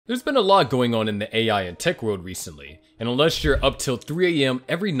There's been a lot going on in the AI and tech world recently, and unless you're up till 3 AM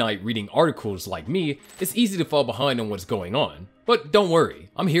every night reading articles like me, it's easy to fall behind on what's going on. But don't worry,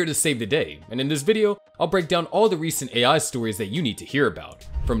 I'm here to save the day, and in this video, I'll break down all the recent AI stories that you need to hear about.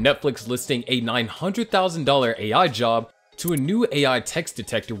 From Netflix listing a $900,000 AI job to a new AI text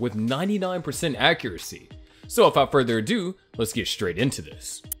detector with 99% accuracy. So without further ado, let's get straight into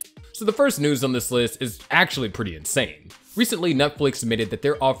this. So the first news on this list is actually pretty insane. Recently, Netflix admitted that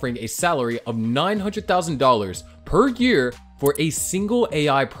they're offering a salary of $900,000 per year for a single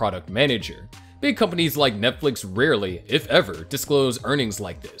AI product manager. Big companies like Netflix rarely, if ever, disclose earnings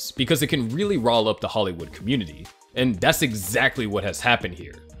like this because it can really rile up the Hollywood community. And that's exactly what has happened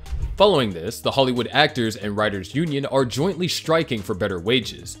here. Following this, the Hollywood Actors and Writers Union are jointly striking for better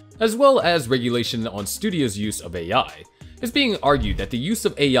wages, as well as regulation on studios' use of AI. It's being argued that the use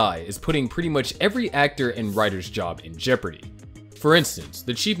of AI is putting pretty much every actor and writer's job in jeopardy. For instance,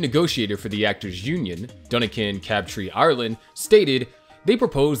 the chief negotiator for the Actors Union, Duncan Crabtree Ireland, stated, "They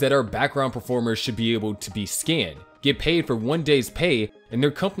propose that our background performers should be able to be scanned, get paid for 1 day's pay, and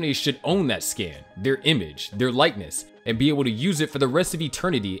their companies should own that scan, their image, their likeness, and be able to use it for the rest of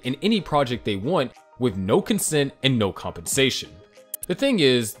eternity in any project they want with no consent and no compensation." The thing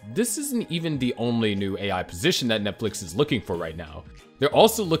is, this isn't even the only new AI position that Netflix is looking for right now. They're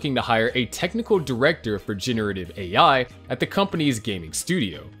also looking to hire a technical director for generative AI at the company's gaming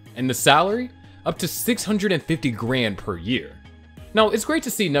studio. And the salary? Up to $650 grand per year. Now, it's great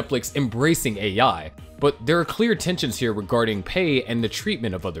to see Netflix embracing AI, but there are clear tensions here regarding pay and the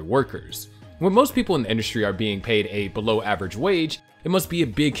treatment of other workers. When most people in the industry are being paid a below average wage, it must be a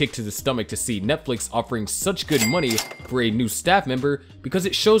big kick to the stomach to see Netflix offering such good money for a new staff member because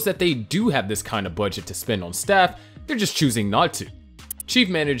it shows that they do have this kind of budget to spend on staff, they're just choosing not to. Chief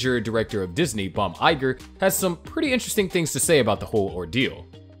Manager and Director of Disney, Bob Iger, has some pretty interesting things to say about the whole ordeal.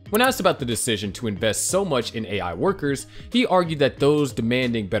 When asked about the decision to invest so much in AI workers, he argued that those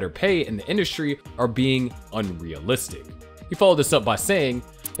demanding better pay in the industry are being unrealistic. He followed this up by saying,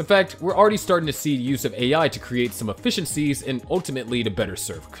 "In fact, we're already starting to see the use of AI to create some efficiencies and ultimately to better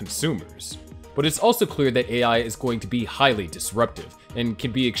serve consumers. But it's also clear that AI is going to be highly disruptive and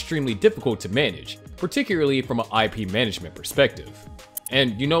can be extremely difficult to manage, particularly from an IP management perspective."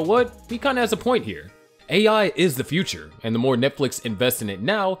 And you know what? He kinda has a point here. AI is the future, and the more Netflix invests in it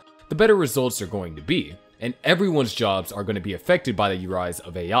now, the better results are going to be. And everyone's jobs are going to be affected by the rise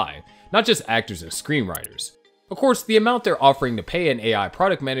of AI, not just actors and screenwriters. Of course, the amount they're offering to pay an AI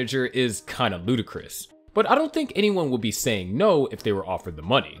product manager is kinda ludicrous, but I don't think anyone would be saying no if they were offered the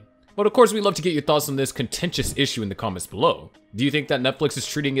money. But of course, we'd love to get your thoughts on this contentious issue in the comments below. Do you think that Netflix is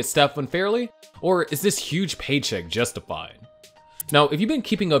treating its staff unfairly? Or is this huge paycheck justified? Now, if you've been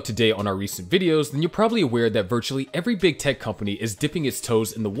keeping up to date on our recent videos, then you're probably aware that virtually every big tech company is dipping its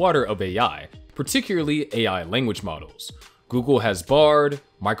toes in the water of AI, particularly AI language models. Google has Bard,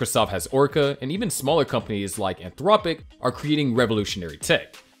 Microsoft has Orca, and even smaller companies like Anthropic are creating revolutionary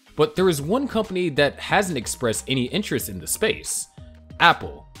tech. But there is one company that hasn't expressed any interest in the space: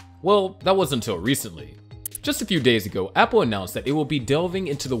 Apple. Well, that wasn't until recently. Just a few days ago, Apple announced that it will be delving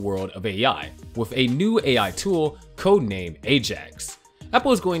into the world of AI with a new AI tool codenamed AJAX.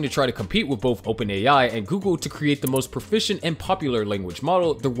 Apple is going to try to compete with both OpenAI and Google to create the most proficient and popular language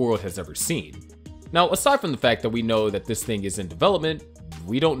model the world has ever seen. Now, aside from the fact that we know that this thing is in development,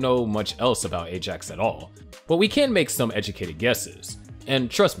 we don't know much else about AJAX at all. But we can make some educated guesses. And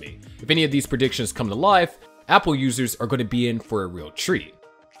trust me, if any of these predictions come to life, Apple users are going to be in for a real treat.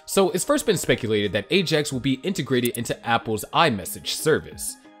 So it's first been speculated that AJAX will be integrated into Apple's iMessage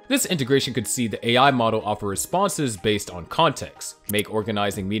service. This integration could see the AI model offer responses based on context, make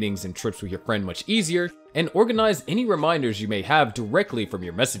organizing meetings and trips with your friend much easier, and organize any reminders you may have directly from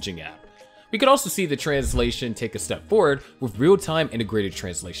your messaging app. We could also see the translation take a step forward with real-time integrated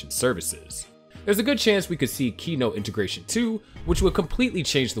translation services. There's a good chance we could see Keynote integration too, which will completely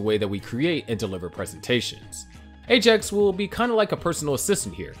change the way that we create and deliver presentations. AJAX will be kind of like a personal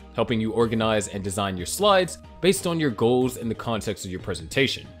assistant here, helping you organize and design your slides based on your goals and the context of your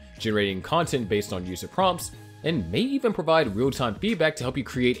presentation, generating content based on user prompts, and may even provide real-time feedback to help you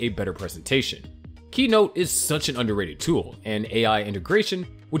create a better presentation. Keynote is such an underrated tool, and AI integration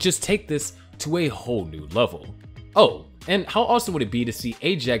would just take this to a whole new level. Oh, and how awesome would it be to see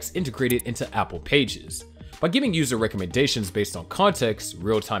AJAX integrated into Apple Pages? By giving user recommendations based on context,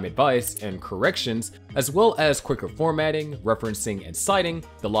 real-time advice, and corrections, as well as quicker formatting, referencing, and citing,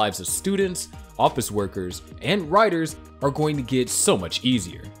 the lives of students, office workers, and writers are going to get so much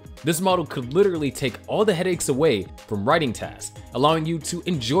easier. This model could literally take all the headaches away from writing tasks, allowing you to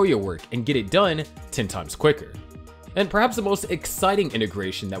enjoy your work and get it done 10 times quicker. And perhaps the most exciting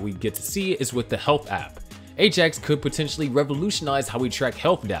integration that we get to see is with the health app. AJAX could potentially revolutionize how we track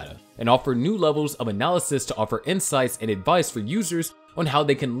health data and offer new levels of analysis to offer insights and advice for users on how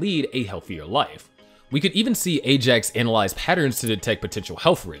they can lead a healthier life. We could even see AJAX analyze patterns to detect potential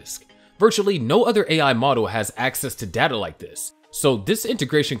health risk. Virtually no other AI model has access to data like this, so this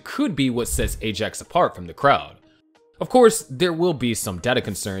integration could be what sets AJAX apart from the crowd. Of course, there will be some data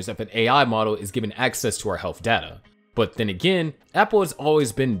concerns if an AI model is given access to our health data. But then again, Apple has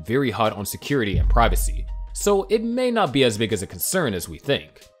always been very hot on security and privacy, so it may not be as big as a concern as we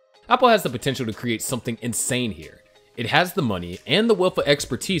think. Apple has the potential to create something insane here. It has the money and the wealth of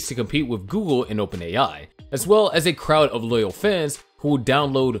expertise to compete with Google and OpenAI, as well as a crowd of loyal fans who will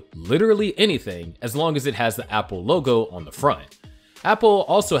download literally anything as long as it has the Apple logo on the front. Apple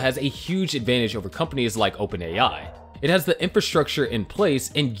also has a huge advantage over companies like OpenAI. It has the infrastructure in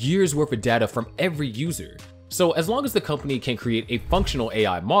place and years worth of data from every user. So as long as the company can create a functional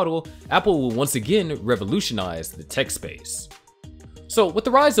AI model, Apple will once again revolutionize the tech space. So with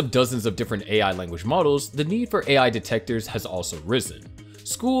the rise of dozens of different AI language models, the need for AI detectors has also risen.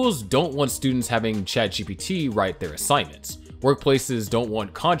 Schools don't want students having ChatGPT write their assignments. Workplaces don't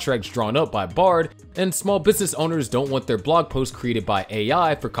want contracts drawn up by Bard, and small business owners don't want their blog posts created by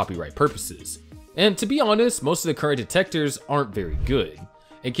AI for copyright purposes. And to be honest, most of the current detectors aren't very good,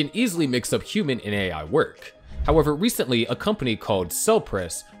 and can easily mix up human and AI work. However, recently a company called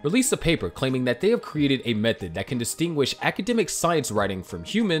CellPress released a paper claiming that they have created a method that can distinguish academic science writing from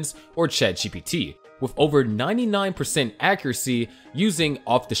humans or ChatGPT, with over 99% accuracy using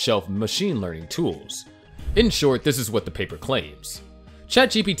off-the-shelf machine learning tools. In short, this is what the paper claims.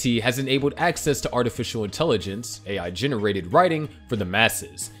 ChatGPT has enabled access to artificial intelligence, AI-generated writing for the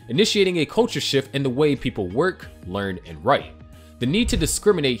masses, initiating a culture shift in the way people work, learn, and write. The need to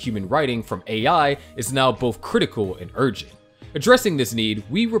discriminate human writing from AI is now both critical and urgent. Addressing this need,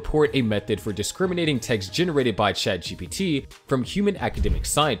 we report a method for discriminating text generated by ChatGPT from human academic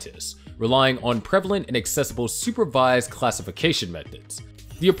scientists, relying on prevalent and accessible supervised classification methods.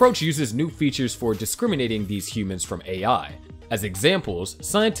 The approach uses new features for discriminating these humans from AI. As examples,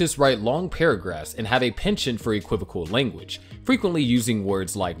 scientists write long paragraphs and have a penchant for equivocal language, frequently using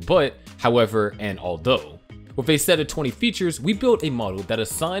words like but, however, and although. With a set of 20 features, we built a model that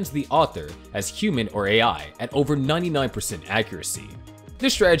assigns the author as human or AI at over 99% accuracy.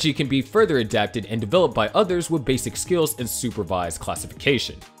 This strategy can be further adapted and developed by others with basic skills in supervised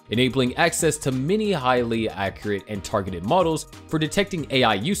classification, enabling access to many highly accurate and targeted models for detecting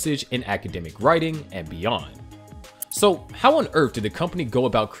AI usage in academic writing and beyond. So how on earth did the company go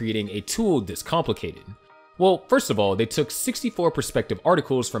about creating a tool this complicated? Well, first of all, they took 64 prospective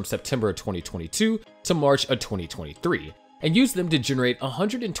articles from September of 2022 to March of 2023 and used them to generate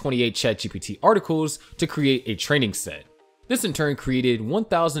 128 ChatGPT articles to create a training set. This in turn created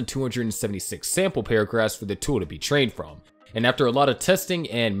 1,276 sample paragraphs for the tool to be trained from, and after a lot of testing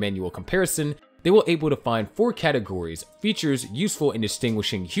and manual comparison, they were able to find 4 categories of features useful in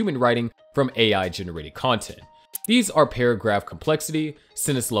distinguishing human writing from AI-generated content. These are paragraph complexity,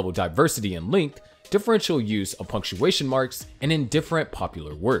 sentence level diversity and length, differential use of punctuation marks, and indifferent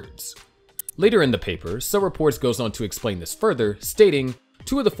popular words. Later in the paper, Cell Reports goes on to explain this further, stating,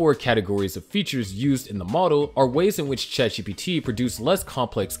 2 of the 4 categories of features used in the model are ways in which ChatGPT produced less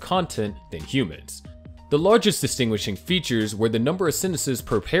complex content than humans. The largest distinguishing features were the number of sentences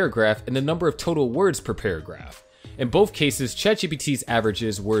per paragraph and the number of total words per paragraph. In both cases, ChatGPT's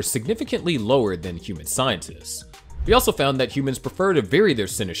averages were significantly lower than human scientists. We also found that humans prefer to vary their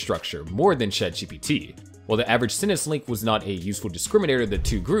sentence structure more than ChatGPT. While the average sentence length was not a useful discriminator of the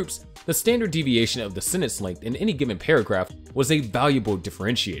 2 groups, the standard deviation of the sentence length in any given paragraph was a valuable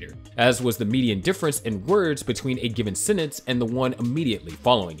differentiator, as was the median difference in words between a given sentence and the one immediately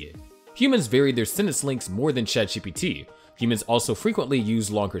following it. Humans vary their sentence lengths more than ChatGPT. Humans also frequently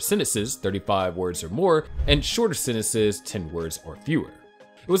use longer sentences, 35 words or more, and shorter sentences, 10 words or fewer.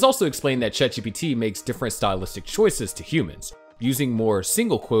 It was also explained that ChatGPT makes different stylistic choices to humans, using more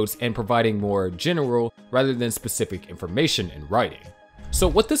single quotes and providing more general rather than specific information in writing. So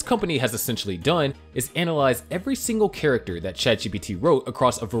what this company has essentially done is analyze every single character that ChatGPT wrote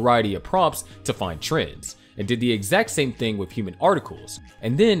across a variety of prompts to find trends, and did the exact same thing with human articles,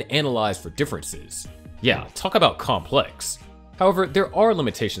 and then analyzed for differences. Yeah, talk about complex. However, there are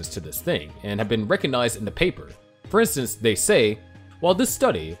limitations to this thing, and have been recognized in the paper. For instance, they say, While this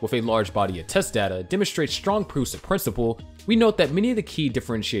study, with a large body of test data, demonstrates strong proofs of principle, we note that many of the key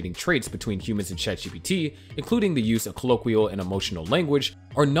differentiating traits between humans and ChatGPT, including the use of colloquial and emotional language,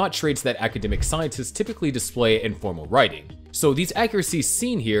 are not traits that academic scientists typically display in formal writing. So these accuracies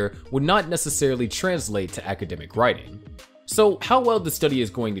seen here would not necessarily translate to academic writing. So how well the study is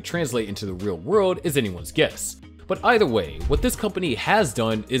going to translate into the real world is anyone's guess. But either way, what this company has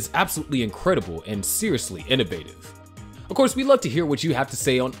done is absolutely incredible and seriously innovative. Of course, we'd love to hear what you have to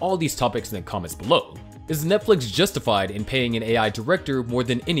say on all these topics in the comments below. Is Netflix justified in paying an AI director more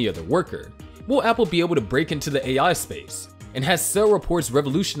than any other worker? Will Apple be able to break into the AI space? And has cell reports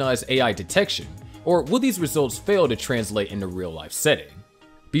revolutionized AI detection? Or will these results fail to translate in a real-life setting?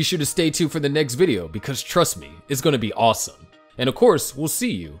 Be sure to stay tuned for the next video because trust me, it's going to be awesome. And of course, we'll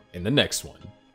see you in the next one.